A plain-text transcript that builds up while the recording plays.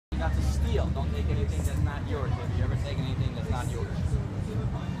steal. Don't take anything that's not yours. Have you ever taken anything that's not yours?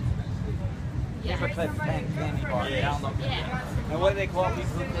 Yeah. Ever clip candy bar? Yeah. And what do they call people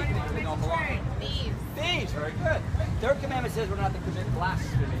who take things that don't belong? Thieves. Thieves, very good. Third commandment says we're not to commit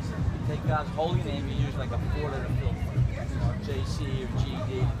blasphemy. You take God's holy name, you use like a four-letter filter. You know, JC or GD,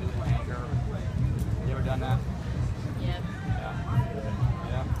 do the anger. You ever done that? Yep.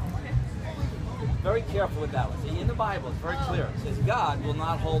 Yeah. Very careful with that one. See, in the Bible, it's very clear. It says God will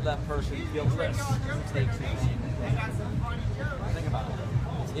not hold that person guiltless who takes his name. Think about it.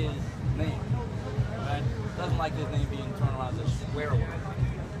 It's his name. Right? Doesn't like his name being turned around as a swear word.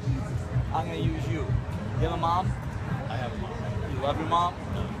 I'm going to use you. You have a mom? I have a mom. You love your mom?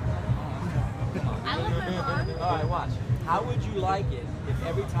 I love my mom. All right, watch. How would you like it if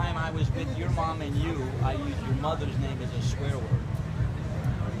every time I was with your mom and you, I used your mother's name as a swear word?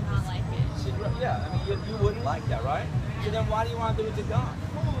 Not like it. See, yeah, I mean, you wouldn't like that, right? So then why do you want to do it to God?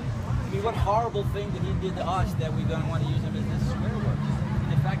 I mean, what horrible thing that he did to us that we don't want to use him as a swear word?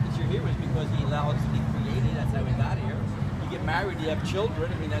 And the fact that you're here is because he allowed us to be created. That's how we got here. You get married, you have children.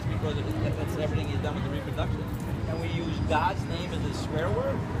 I mean, that's because that's everything he's done with the reproduction. And we use God's name as a swear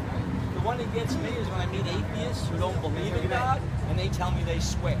word. The one that gets me is when I meet atheists who don't believe in God, and they tell me they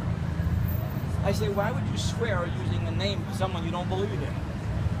swear. I say, why would you swear using the name of someone you don't believe in?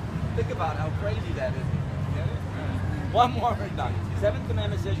 Think about how crazy that is. One more, we're done. Seventh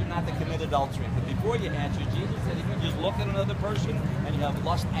commandment says you're not to commit adultery. But before you answer, Jesus said if you just look at another person and you have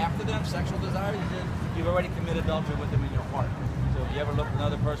lust after them, sexual desires, he said you've already committed adultery with them in your heart. So if you ever look at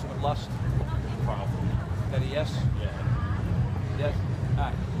another person with lust, Probably. is that a yes? Yeah. Yes? All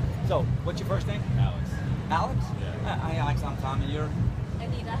right. So, what's your first name? Alex. Alex? Yeah. Hi, Alex. I'm Tom, and you're?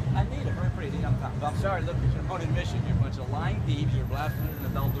 Anita. Anita. Very pretty. I'm Tom. I'm sorry. Look, it's your own admission. You're a bunch of lying thieves. You're blasphemers and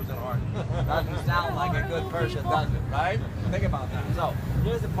adulterers at heart. Doesn't sound like a good person, does it? Right? Think about that. So,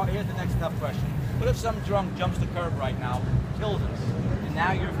 here's the part. Here's the next tough question. What if some drunk jumps the curb right now, kills us, and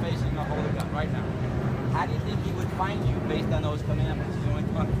now you're facing a holy God right now? How do you think he would find you based on those commandments? He's only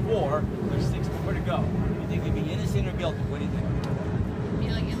on 4. There's 6 more to go. You think you'd be innocent or guilty? What do you think? Be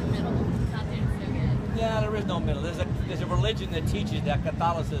like in the middle. Not doing so good. Yeah, there is no middle. There's a religion that teaches that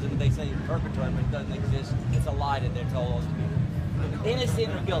Catholicism, they say purgatory, but it doesn't exist. It's a lie that they're told us to be.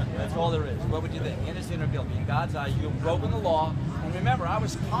 Innocent or guilty, that's all there is. What would you think? Innocent or guilty? In God's eyes, you've broken the law. And remember, I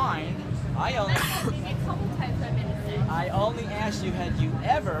was kind. I only asked you, had you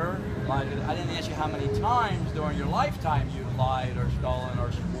ever lied? I didn't ask you how many times during your lifetime you lied or stolen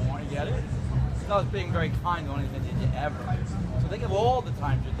or sworn. You get it? So I was being very kind. The only thing did you ever. So think of all the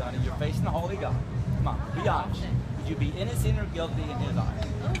times you've done it. You're facing the holy God. Come on, be honest. Would you be innocent or guilty in his eyes?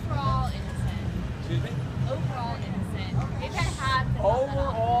 Overall innocent. Excuse me? Overall innocent. If I had to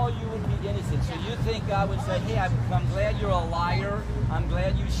Overall, you would be innocent. So you think God would say, hey, I'm glad you're a liar. I'm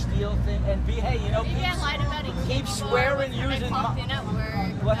glad you steal things. And be, hey, you know, maybe I lied about a candy keep bar swearing one time using I clocked in at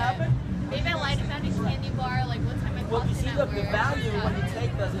work. What happened? Maybe I lied about a candy bar like one time I Well, clocked you see, in at look, work. the value of what you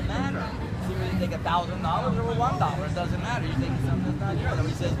take doesn't matter. See, whether you take $1,000 or $1, it doesn't matter. You take something that's not yours. And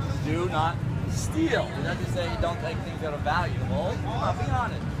he says, do not steal. It doesn't say don't take things that are valuable. Come on, be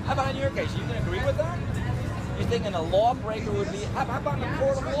honest. How about in your case? You can agree with that? You're thinking a lawbreaker would be, how about in the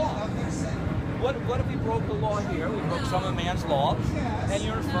court of law? What if we broke the law here? We broke some of man's law, and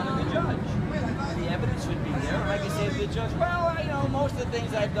you're in front of the judge. The evidence would be there. Like you say to the judge, well, you know, most of the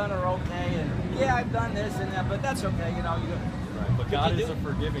things I've done are okay, and yeah, I've done this and that, but that's okay, you know. Right, but God is a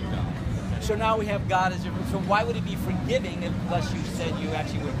forgiving God. So now we have God as a, so why would he be forgiving unless you said you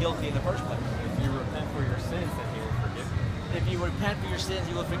actually were guilty in the first place? If you repent for your sins, then he will forgive you. If you repent for your sins,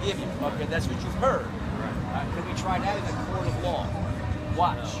 he will forgive you. Okay, that's what you've heard. Right. Could we try that in the court of law?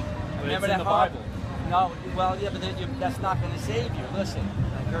 Watch. No. Remember it's that in the Bible. No, well, yeah, but that's not going to save you. Listen,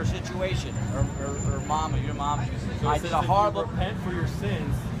 like her situation, her mama, your mom. So I did a horrible. If you repent for your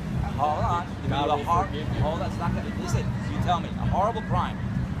sins. Hold on. God will forgive you. Hold on. It's not going to. Listen. You tell me a horrible crime.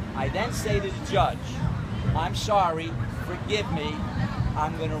 I then say to the judge, "I'm sorry. Forgive me.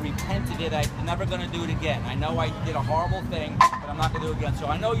 I'm going to repent of it. I'm never going to do it again. I know I did a horrible thing, but I'm not going to do it again. So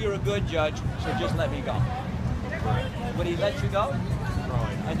I know you're a good judge. So just let me go." Right. Would he let you go?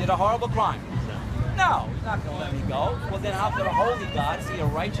 Right. I did a horrible crime. No, he's not going to let me go. Well, then how could a holy God, see a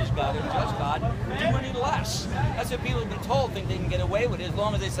righteous God, a just God, do any less? That's what people have been told, think they can get away with it as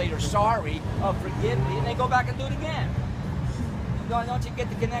long as they say you're sorry, forgive me, and they go back and do it again. Don't you get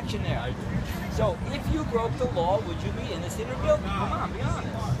the connection there? I do. So, if you broke the law, would you be innocent or guilty? Come on, be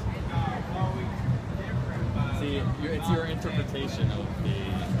honest. See, it's your interpretation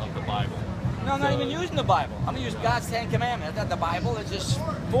of the Bible. No, I'm not even using the Bible. I'm going to use God's 10 Commandments. That's not the Bible. It's just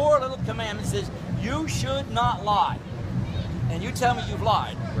 4 little commandments. It says, you should not lie. And you tell me you've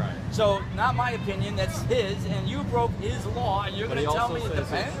lied. Right. So, not my opinion, that's his, and you broke his law, and you're But going he to tell also me it says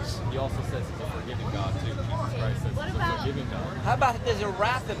depends? he also says he's a forgiving God too. Jesus Christ says What he's a about- forgiving God. How about there's a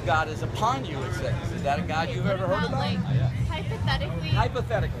wrath of God is upon you, it says. Is that a God you've What ever heard about? like, Yeah. hypothetically,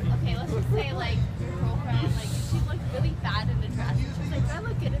 Hypothetically. okay, let's just say, like, your girlfriend, like, if she looked really bad in a dress, and she's like, do I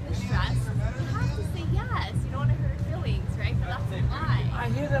look good in this dress? You have to say yes. You don't want to hurt her feelings, right? But that's a lie. I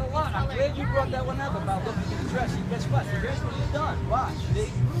hear that a lot. I'm glad you brought that one up about looking at the dress. And guess what? Here's what you've done. Watch.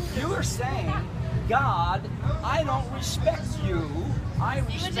 You are saying, God, I don't respect you. I You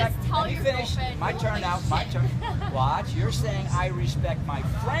would respect. just tell Let me your finish. girlfriend My you turn look now. like My shit. turn. Watch. You're saying I respect my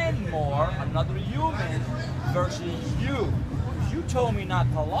friend more, another human, versus you. You told me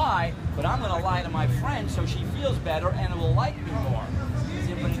not to lie, but I'm going to lie to my friend so she feels better and will like me more.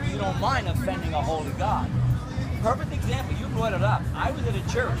 See, but you don't mind offending a holy God. Perfect example. You brought it up. I was at a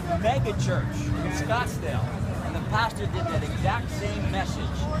church, mega church in Scottsdale, and the pastor did that exact same message.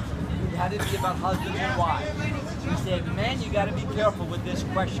 It had to be about husbands and wives. He said, "Men, you got to be careful with this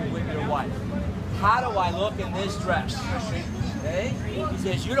question with your wife. How do I look in this dress?" Okay? He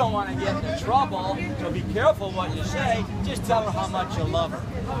says, "You don't want to get into trouble, so be careful what you say. Just tell her how much you love her."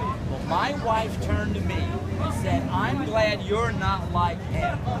 Well, my wife turned to me and said, "I'm glad you're not like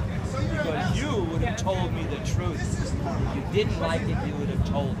him, because you would have told me the truth. If you didn't like it, you would have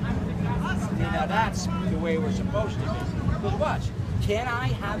told me." See, now that's the way we're supposed to be. Because watch, can I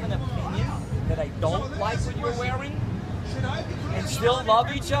have an opinion that I don't like what you're wearing and still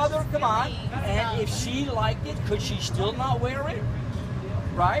love each other? Come on. And if she liked it, could she still not wear it?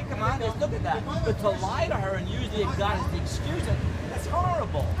 Right? Come on, let's look at that. But to lie to her and use the God as the excuse, that's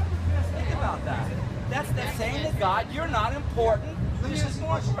horrible. Think about that. That's saying to God, you're not important. This is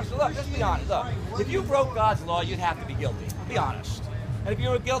more important. So look, let's be honest. Look, if you broke God's law, you'd have to be guilty. Be honest. And if you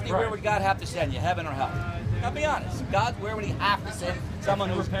were guilty, where would God have to send you? Heaven or hell? Now be honest. God, where would he have to send someone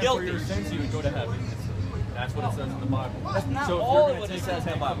who's Repent guilty? for your sins, you would go to heaven. That's what it says in the Bible. That's not so if all you're of going what to it take says the in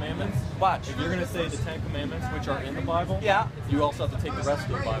the Ten Bible. Commandments, Watch. if you're going to say the Ten Commandments, which are in the Bible, Yeah. you also have to take the rest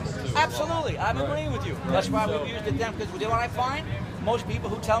of the Bible too. as well. Absolutely, I'm Right. agreeing with you. Right. That's why So- we use the 10, because you know what I find? Most people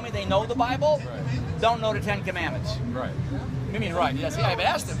who tell me they know the Bible don't know the 10 Commandments. Right. I mean, right. Yeah, see, I've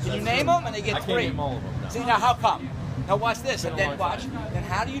asked them, can you name them? And they get I can't three. name all of them. No. See, now how come? Now watch this, and Been a then long watch. time. Then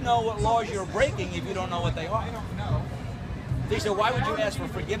how do you know what laws you're breaking if you don't know what they are? They say, why would you ask for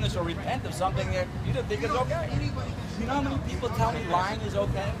forgiveness or repent of something that you don't think is okay? You know how many people tell me lying is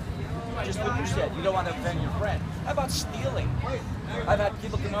okay? Just what you said. You don't want to offend your friend. How about stealing? I've had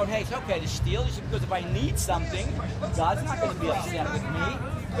people come out, hey, it's okay to steal. He said, because if I need something, God's not going to be upset with me.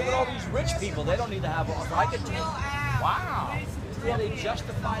 Look at all these rich people. They don't need to have all. So I could take, wow. Yeah, they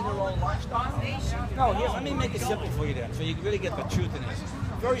justify their own lifestyle? No, here, let me make it simple for you then, so you can really get the truth in this.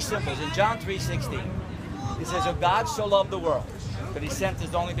 Very simple. It's in John 3:16. It says, "Oh, God so loved the world, that he sent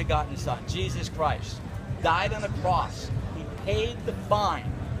his only begotten Son, Jesus Christ, died on the cross. He paid the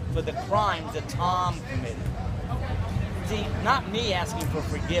fine for the crimes that Tom committed." See, not me asking for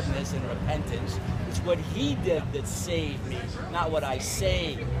forgiveness and repentance. It's what he did that saved me, not what I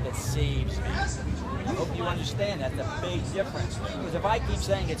say that saves me. I hope you understand that's a big difference. Because if I keep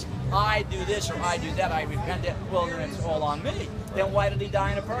saying it's I do this or I do that, I repent it, well then it's all on me. Then why did he die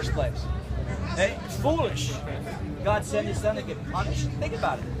in the first place? Hey, it's foolish. God sent his son to get punished. Think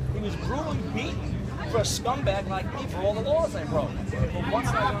about it. He was brutally beaten for a scumbag like me for all the laws I broke. But once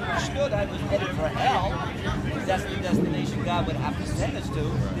I understood I was headed for hell, because that's the destination God would have to send us to,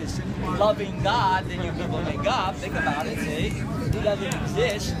 this loving God that you people make up. Think about it, see? He doesn't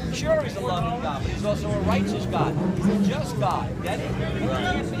exist. Sure, he's a loving God, but he's also a righteous God. He's a just God. Get it? He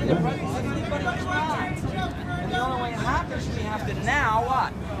can't be in the presence of anybody who's not. And the only way it happens, we have to now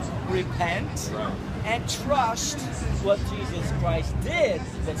what? Repent and trust what Jesus Christ did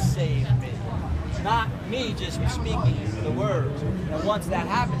that saved me. Not me just speaking the words. And once that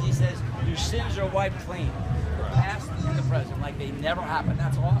happens, he says, your sins are wiped clean. The past and the present, like they never happened.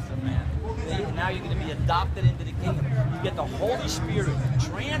 That's awesome, man. Now you're going to be adopted into the kingdom. You get the Holy Spirit that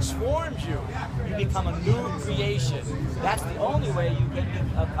transforms you. You become a new creation. That's the only way you can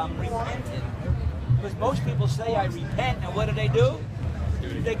become repentant. Because most people say, I repent, and what do?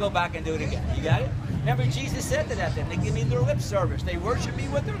 They go back and do it again. You got it? Remember, Jesus said to that then, they give me their lip service. They worship me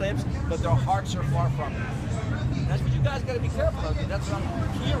with their lips, but their hearts are far from me. That's what you guys got to be careful of. That's what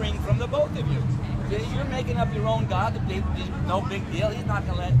I'm hearing from the both of you. You're making up your own God. No big deal. He's not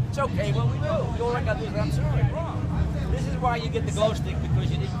going to let. It's okay what we do. All I got to do is, I'm sorry, wrong. This is why you get the glow stick,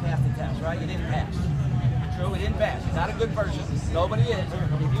 because you didn't pass the test, right? You didn't pass. True, he didn't pass. He's not a good person. Nobody is.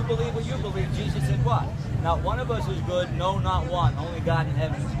 If you believe what you believe, Jesus said what? Not one of us is good. No, not one. Only God in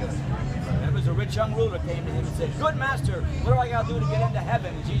heaven is good. There was a rich young ruler came to him and said, "Good master, what do I got to do to get into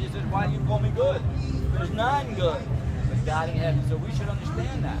heaven?" And Jesus said, why do you call me good? There's none good but God in heaven. So we should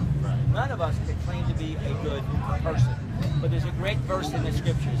understand that. None of us can claim to be a good person. But there's a great verse in the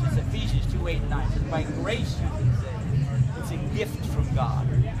scriptures. It's Ephesians 2:8-9. It says, by grace you can say, it's a gift from God,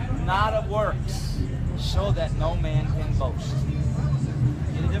 not of works, so that no man can boast.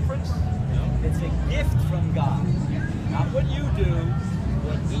 See the difference? It's a gift from God. Not what you do,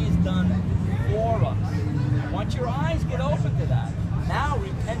 what He's done for us. Once your eyes get open to that, now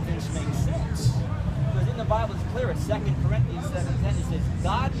repentance makes sense. Because in the Bible it's clear, at 2 Corinthians 7:10, it says,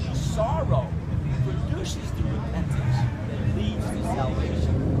 godly sorrow produces the repentance that leads to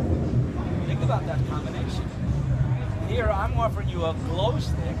salvation. Think about that combination. Here I'm offering you a glow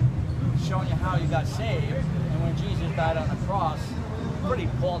stick, showing you how you got saved, and when Jesus died on the cross, pretty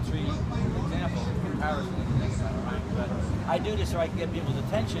paltry example in comparison to things like that, right? But I do this so I can get people's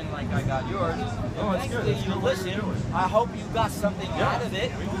attention, like I got yours. Oh, that's good. You listen. I hope you got something out of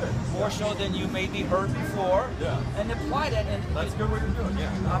it, more so than you maybe heard before, and apply that. And That's a good way to do it.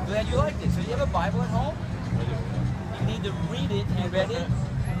 Yeah. I'm glad you liked it. So you have a Bible at home? I do. You need to read it and read it,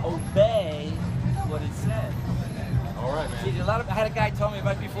 obey what it says. All right, See, man. I had a guy tell me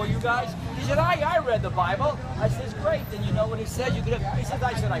right before you guys. He said, I read the Bible. I said, great. Then you know what it says. You could have. He said,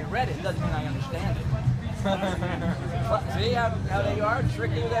 I read it. Doesn't mean I understand it. See how they are?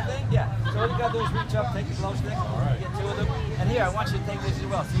 Tricky with that thing? Yeah. So all you got to do is reach up, take the glow stick, get two of them. And here, I want you to take this as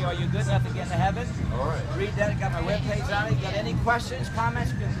well. See, are you good enough to get into heaven? All right. Read that. I got my webpage on it. Got any questions,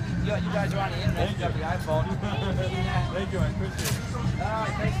 comments? You guys are on the internet. You got your iPhone. Thank you. I appreciate it. All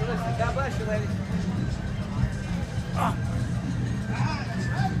right. Thanks for listening. God bless you, ladies.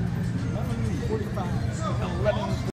 45. 11